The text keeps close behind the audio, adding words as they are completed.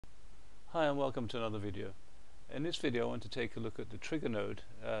Hi and welcome to another video. In this video I want to take a look at the trigger node.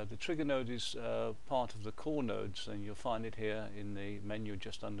 The trigger node is part of the core nodes, and you'll find it here in the menu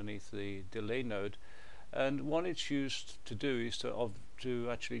just underneath the delay node. And what it's used to do is to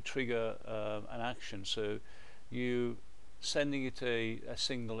actually trigger an action. So you sending it a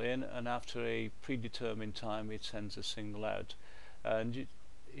signal in, and after a predetermined time it sends a signal out. And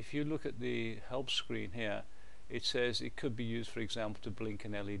if you look at the help screen here, it says it could be used, for example, to blink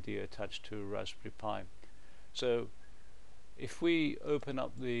an LED attached to a Raspberry Pi. So if we open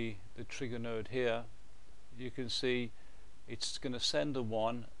up the trigger node here, you can see it's going to send a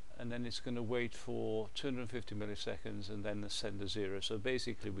 1, and then it's going to wait for 250 milliseconds and then send a 0. So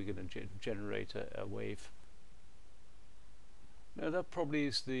basically we're going to generate a wave. Now that probably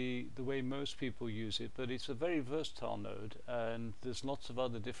is the way most people use it, but it's a very versatile node and there's lots of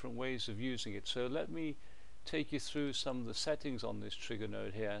other different ways of using it. So let me take you through some of the settings on this trigger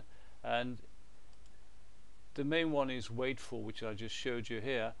node here. And the main one is wait for, which I just showed you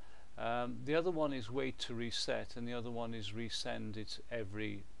here. The other one is wait to reset, and the other one is resend it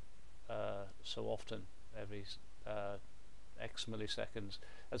every so often, every X milliseconds.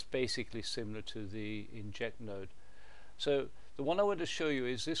 That's basically similar to the inject node. So the one I want to show you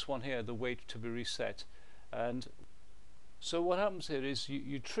is this one here, the wait to be reset. And so what happens here is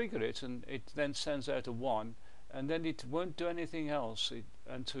you trigger it, and it then sends out a 1, and then it won't do anything else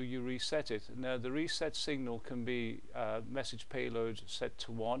until you reset it. Now the reset signal can be message payload set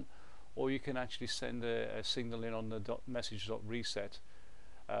to 1, or you can actually send a signal in on the message.reset.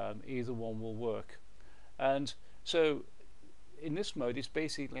 Either one will work. And so in this mode it's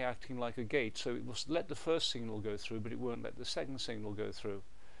basically acting like a gate, so it will let the first signal go through, but it won't let the second signal go through.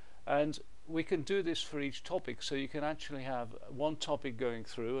 And we can do this for each topic, so you can actually have one topic going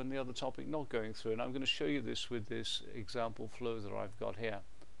through and the other topic not going through, and I'm going to show you this with this example flow that I've got here.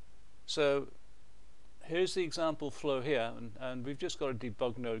 So here's the example flow here, and we've just got a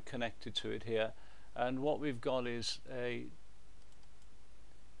debug node connected to it here, and what we've got is a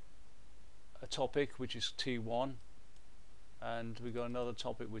topic which is T1, and we've got another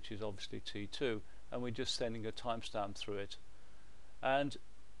topic which is obviously T2, and we're just sending a timestamp through it. And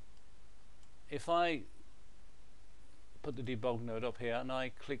if I put the debug node up here and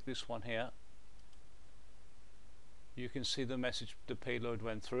I click this one here, you can see the message, the payload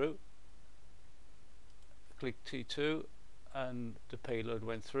went through. Click T2 and the payload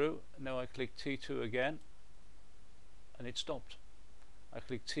went through. Now I click T2 again and it stopped. I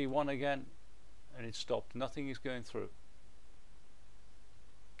click T1 again and it stopped. Nothing is going through.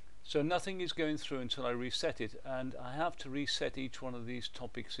 So nothing is going through until I reset it, and I have to reset each one of these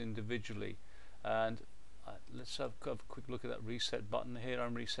topics individually. And let's have a quick look at that reset button here.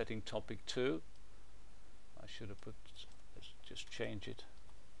 I'm resetting topic 2. I should have put, let's just change it.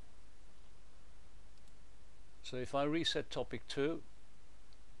 So if I reset topic 2,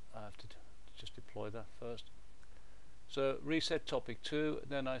 I have to just deploy that first. So reset topic 2,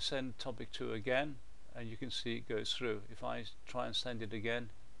 then I send topic 2 again, and you can see it goes through. If I try and send it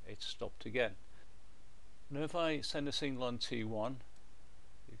again, it's stopped again. Now if I send a signal on T1,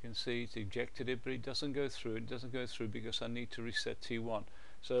 you can see it's ejected it, but it doesn't go through. It doesn't go through because I need to reset T1.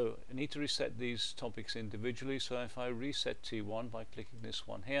 So I need to reset these topics individually. So if I reset T1 by clicking this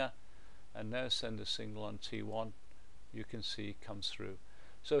one here and now send a signal on T1, you can see it comes through.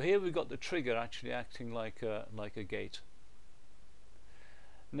 So here we've got the trigger actually acting like a gate.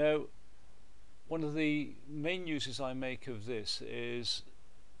 Now one of the main uses I make of this is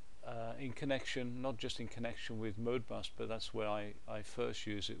in connection, not just in connection with Modbus, but that's where I first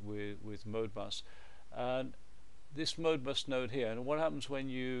use it with Modbus. And this Modbus node here, and what happens when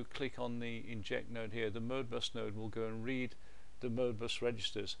you click on the inject node here, the Modbus node will go and read the Modbus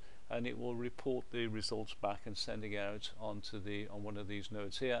registers, and it will report the results back and sending out on one of these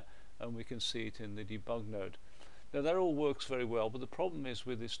nodes here, and we can see it in the debug node. Now that all works very well, but the problem is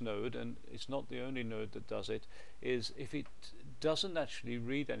with this node, and it's not the only node that does it, is if it doesn't actually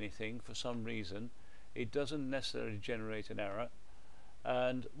read anything for some reason, it doesn't necessarily generate an error,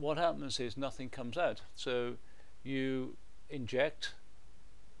 and what happens is nothing comes out. So you inject,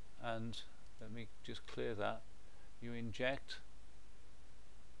 and let me just clear that, you inject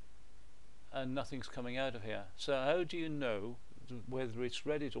and nothing's coming out of here. So how do you know whether it's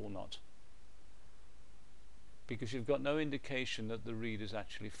read it or not? Because you've got no indication that the read has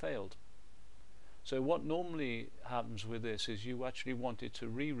actually failed. So what normally happens with this is you actually want it to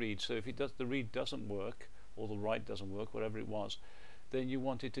reread. So if the read doesn't work, or the write doesn't work, whatever it was, then you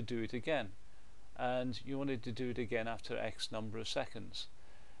want it to do it again, and you want it to do it again after X number of seconds.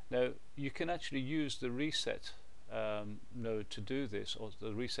 Now you can actually use the reset node to do this, or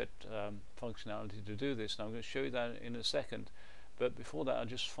the reset functionality to do this, and I'm going to show you that in a second. But before that, I'll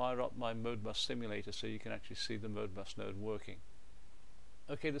just fire up my Modbus simulator so you can actually see the Modbus node working.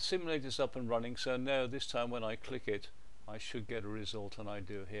 Okay, the simulator is up and running, so now this time when I click it, I should get a result, and I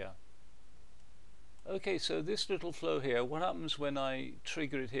do here. Okay, so this little flow here, what happens when I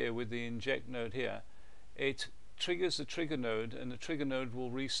trigger it here with the inject node here? It triggers the trigger node, and the trigger node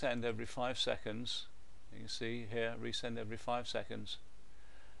will resend every 5 seconds. You can see here, resend every 5 seconds.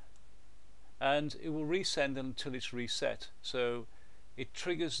 And it will resend until it's reset. So it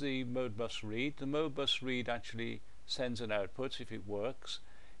triggers the Modbus read. The Modbus read actually sends an output if it works.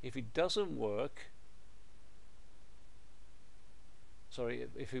 If it doesn't work,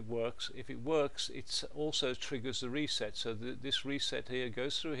 if it works, it also triggers the reset. So this reset here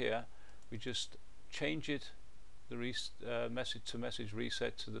goes through here. We just change it, the message to message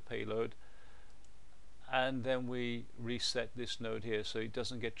reset to the payload, and then we reset this node here so it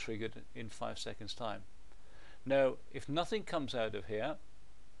doesn't get triggered in 5 seconds time. Now if nothing comes out of here,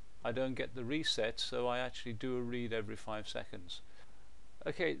 I don't get the reset, so I actually do a read every 5 seconds.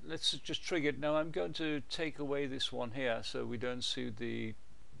 Okay, let's just trigger it. Now I'm going to take away this one here so we don't see the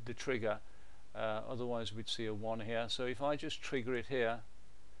trigger, otherwise we'd see a 1 here. So if I just trigger it here,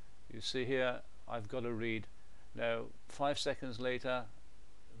 you see here I've got a read. Now 5 seconds later,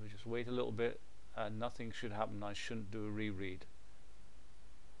 we just wait a little bit and nothing should happen. I shouldn't do a reread.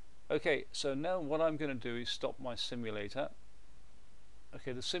 Okay, so now what I'm going to do is stop my simulator.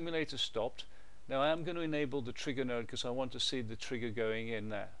 Okay, the simulator stopped. Now I am going to enable the trigger node because I want to see the trigger going in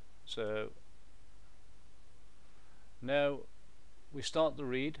there. So now we start the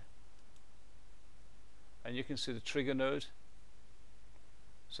read, and you can see the trigger node.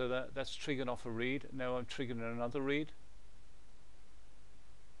 So that's triggered off a read. Now I'm triggering another read.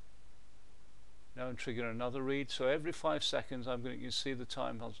 Now I'm triggering another read. So every 5 seconds, you can see the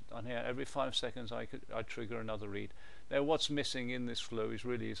time on here. Every 5 seconds, I trigger another read. Now what's missing in this flow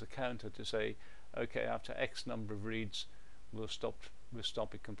is a counter to say, okay, after X number of reads, we'll stop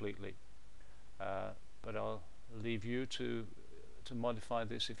it completely. But I'll leave you to modify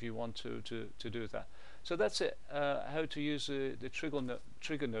this if you want to do that. So that's it. How to use the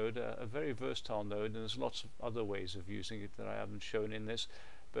trigger node, a very versatile node, and there's lots of other ways of using it that I haven't shown in this,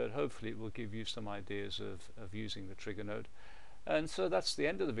 but hopefully it will give you some ideas of using the trigger node. And so that's the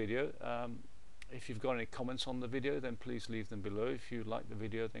end of the video. If you've got any comments on the video, then please leave them below. If you like the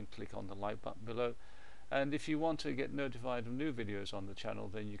video, then click on the like button below. And if you want to get notified of new videos on the channel,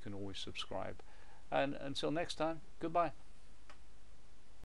 then you can always subscribe. And until next time, goodbye.